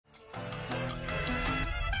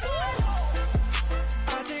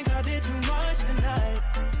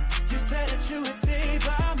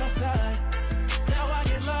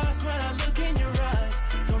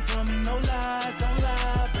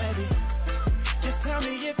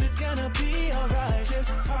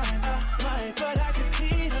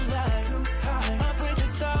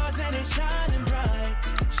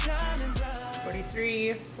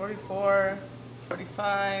43, 44,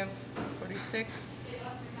 45, 46,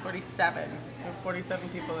 47. We have 47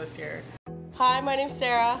 people this year. Hi, my name's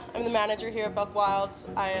Sarah. I'm the manager here at Bukwildz.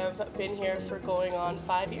 I have been here for going on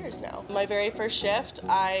 5 years now. My very first shift,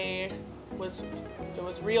 it was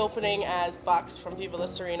reopening as Bucks from Viva La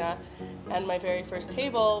Serena, and my very first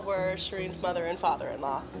table were Shireen's mother and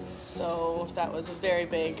father-in-law. So that was a very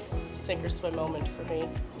big sink or swim moment for me.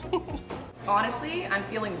 Honestly, I'm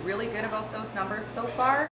feeling really good about those numbers so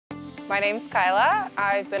far. My name's Kyla.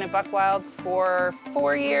 I've been at Bukwildz for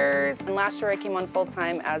 4 years, and last year I came on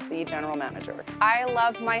full-time as the general manager. I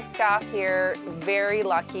love my staff here, very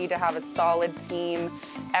lucky to have a solid team.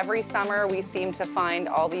 Every summer we seem to find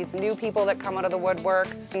all these new people that come out of the woodwork,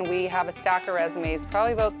 and we have a stack of resumes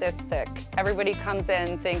probably about this thick. Everybody comes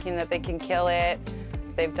in thinking that they can kill it.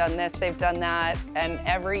 They've done this, they've done that, and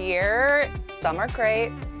every year, some are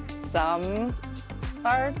great, some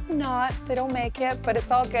are not, they don't make it, but it's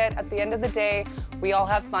all good. At the end of the day, we all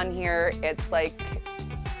have fun here. It's like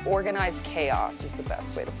organized chaos is the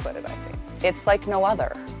best way to put it, I think. It's like no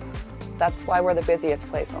other. That's why we're the busiest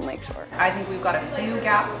place on Lakeshore. I think we've got a few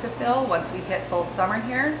gaps to fill once we hit full summer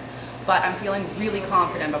here, but I'm feeling really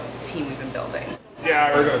confident about the team we've been building.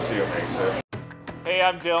 Yeah, we're gonna see who makes it. Hey,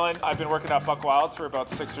 I'm Dylan. I've been working at Bukwildz for about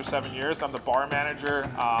 6 or 7 years. I'm the bar manager.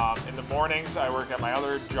 In the mornings, I work at my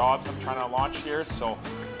other jobs I'm trying to launch here, so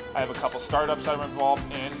I have a couple startups I'm involved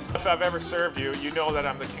in. If I've ever served you, you know that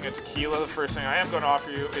I'm the king of tequila. The first thing I am going to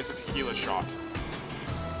offer you is a tequila shot.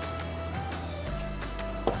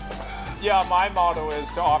 Yeah, my motto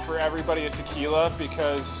is to offer everybody a tequila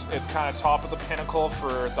because it's kind of top of the pinnacle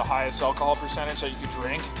for the highest alcohol percentage that you could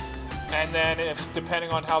drink. And then if, depending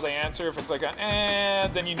on how they answer, if it's like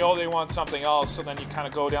then you know they want something else, so then you kind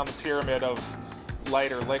of go down the pyramid of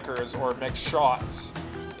lighter liquors or mixed shots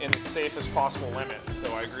in the safest possible limits.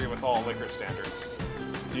 So I agree with all liquor standards.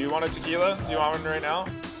 Do you want a tequila? Do you want one right now?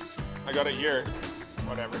 I got it here.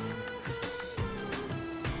 Whatever.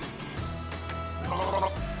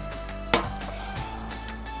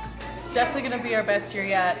 Definitely going to be our best year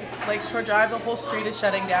yet. Lakeshore Drive, the whole street is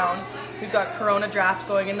shutting down. We've got Corona Draft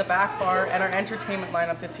going in the back bar, and our entertainment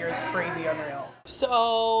lineup this year is crazy unreal.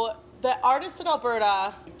 So the artists in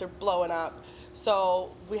Alberta, they're blowing up.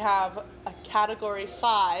 So we have a Category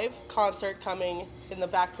 5 concert coming in the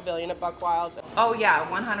back pavilion at Bukwildz. Oh yeah,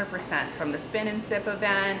 100%. From the Spin and Sip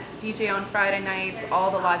event, DJ on Friday nights,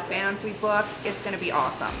 all the live bands we booked, it's gonna be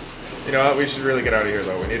awesome. You know what? We should really get out of here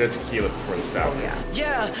though. We need a tequila before the staff.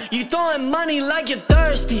 Yeah, you throwing money like you're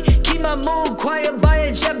thirsty. Keep my mood quiet, buy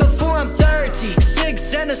a jet before I'm 30.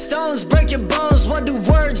 6 and the stones break your bones. What do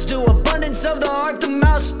words do? Abundance of the heart, the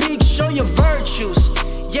mouth speaks. Show your virtues.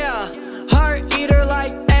 Yeah, heart eater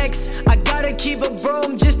like X. I gotta keep a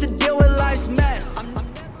broom just to deal with life's mess.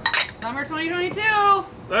 Summer 2022.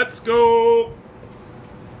 Let's go.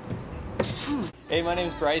 Hey, my name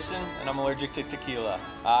is Bryson, and I'm allergic to tequila.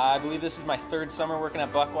 I believe this is my 3rd summer working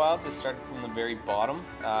at Bukwildz. I started from the very bottom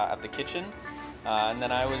at the kitchen, and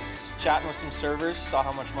then I was chatting with some servers, saw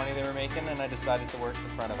how much money they were making, and I decided to work the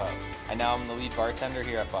front of house. And now I'm the lead bartender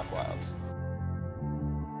here at Bukwildz.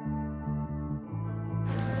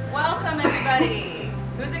 Welcome everybody.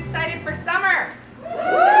 Who's excited for summer?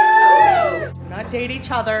 Do not date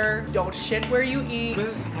each other. Don't shit where you eat.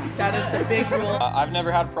 That is the big rule. I've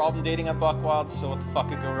never had a problem dating at Bukwildz, so what the fuck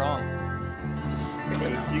could go wrong?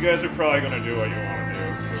 You guys are probably gonna do what you want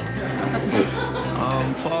to do. So.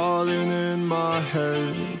 I'm falling in my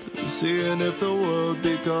head, seeing if the world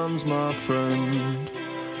becomes my friend.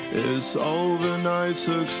 It's overnight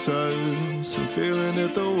success, I'm feeling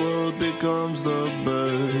that the world becomes the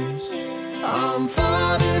best. I'm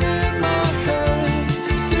falling in my head,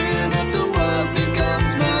 seeing if the world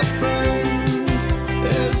becomes my friend.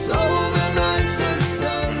 It's overnight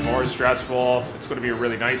success. More stressful. It's going to be a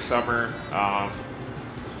really nice summer.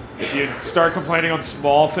 If you start complaining on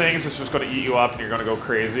small things, it's just going to eat you up and you're going to go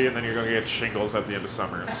crazy, and then you're going to get shingles at the end of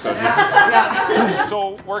summer. So,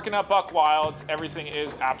 so working at Bukwildz, everything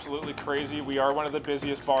is absolutely crazy. We are one of the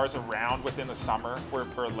busiest bars around within the summer. We're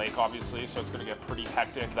for a lake, obviously, so it's going to get pretty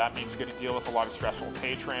hectic. That means you're going to deal with a lot of stressful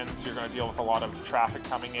patrons. You're going to deal with a lot of traffic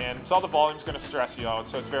coming in. So all the volume's going to stress you out.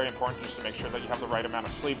 So it's very important just to make sure that you have the right amount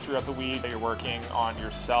of sleep throughout the week, that you're working on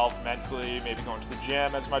yourself mentally, maybe going to the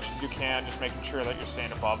gym as much as you can, just making sure that you're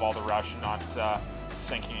staying above all the rush and not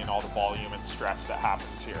sinking in all the volume and stress that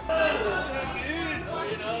happens here.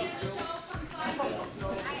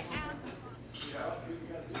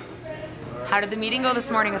 How did the meeting go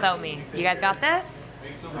this morning without me? You guys got this?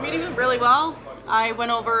 The meeting went really well. I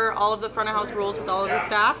went over all of the front of house rules with all of the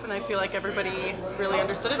staff, and I feel like everybody really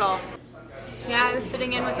understood it all. Yeah, I was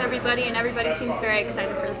sitting in with everybody and everybody seems very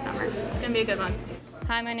excited for the summer. It's gonna be a good one.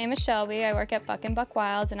 Hi, my name is Shelby. I work at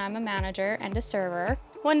Bukwildz and I'm a manager and a server.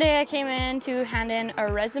 One day I came in to hand in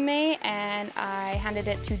a resume and I handed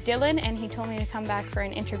it to Dylan and he told me to come back for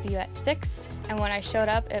an interview at 6. And when I showed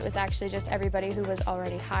up, it was actually just everybody who was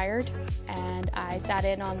already hired. And I sat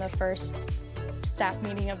in on the first staff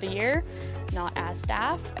meeting of the year, not as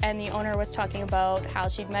staff. And the owner was talking about how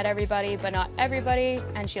she'd met everybody, but not everybody.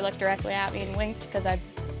 And she looked directly at me and winked because I've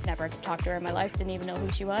never talked to her in my life, didn't even know who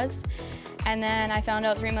she was. And then I found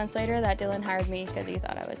out 3 months later that Dylan hired me because he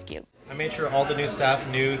thought I was cute. I made sure all the new staff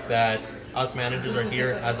knew that us managers are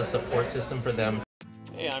here as a support system for them.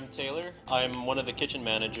 Hey, I'm Taylor. I'm one of the kitchen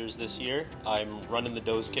managers this year. I'm running the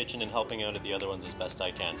Doe's kitchen and helping out at the other ones as best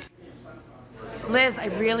I can. Liz, I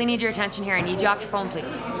really need your attention here. I need you off your phone, please.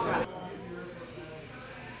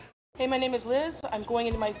 Hey, my name is Liz. I'm going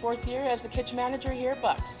into my 4th year as the kitchen manager here at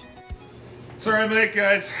Bucks. Sorry I'm late,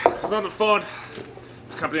 guys. I was on the phone.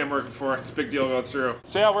 This company I'm working for, it's a big deal to go through.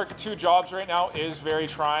 So yeah, working 2 jobs right now is very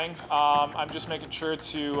trying. I'm just making sure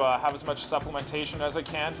to have as much supplementation as I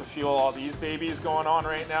can to fuel all these babies going on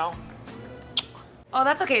right now. Oh,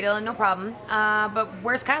 that's okay, Dylan, no problem. But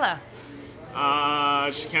where's Kyla?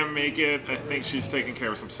 She can't make it. I think she's taking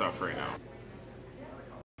care of some stuff right now.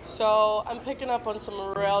 So I'm picking up on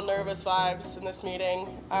some real nervous vibes in this meeting.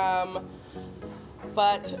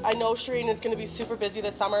 But I know Shireen is going to be super busy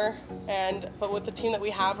this summer, but with the team that we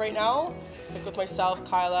have right now, like with myself,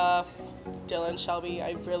 Kyla, Dylan, Shelby,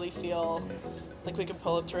 I really feel like we can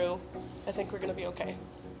pull it through. I think we're going to be okay.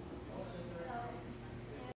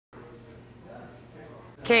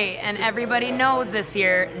 Okay, and everybody knows this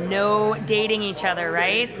year, no dating each other,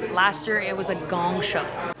 right? Last year it was a gong show.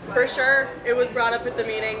 For sure, it was brought up at the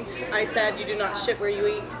meeting. I said, you do not shit where you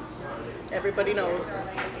eat. Everybody knows.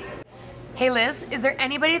 Hey Liz, is there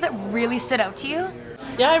anybody that really stood out to you?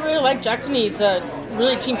 Yeah, I really like Jackson. He's a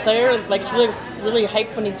really team player. Like, he's really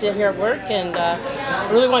hyped when he's here at work, and I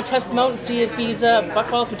really want to test him out and see if he's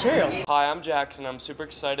Bukwildz material. Hi, I'm Jackson. I'm super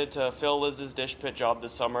excited to fill Liz's dish pit job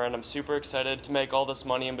this summer, and I'm super excited to make all this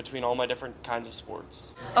money in between all my different kinds of sports.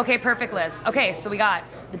 Okay, perfect, Liz. Okay, so we got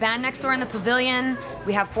the band next door in the pavilion.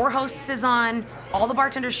 We have 4 hostesses on. All the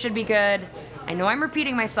bartenders should be good. I know I'm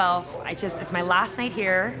repeating myself. It's my last night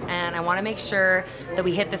here, and I want to make sure that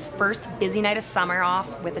we hit this first busy night of summer off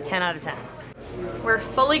with a 10 out of 10. We're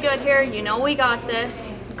fully good here. You know we got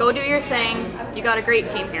this. Go do your thing. You got a great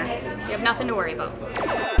team here. You have nothing to worry about.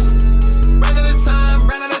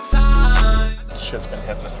 Shit's been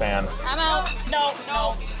hitting the fan. I'm out. No.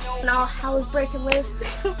 Now, how is breaking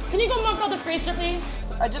loose? Can you go knock out the freezer, please?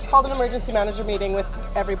 I just called an emergency manager meeting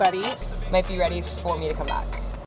with everybody. Might be ready for me to come back.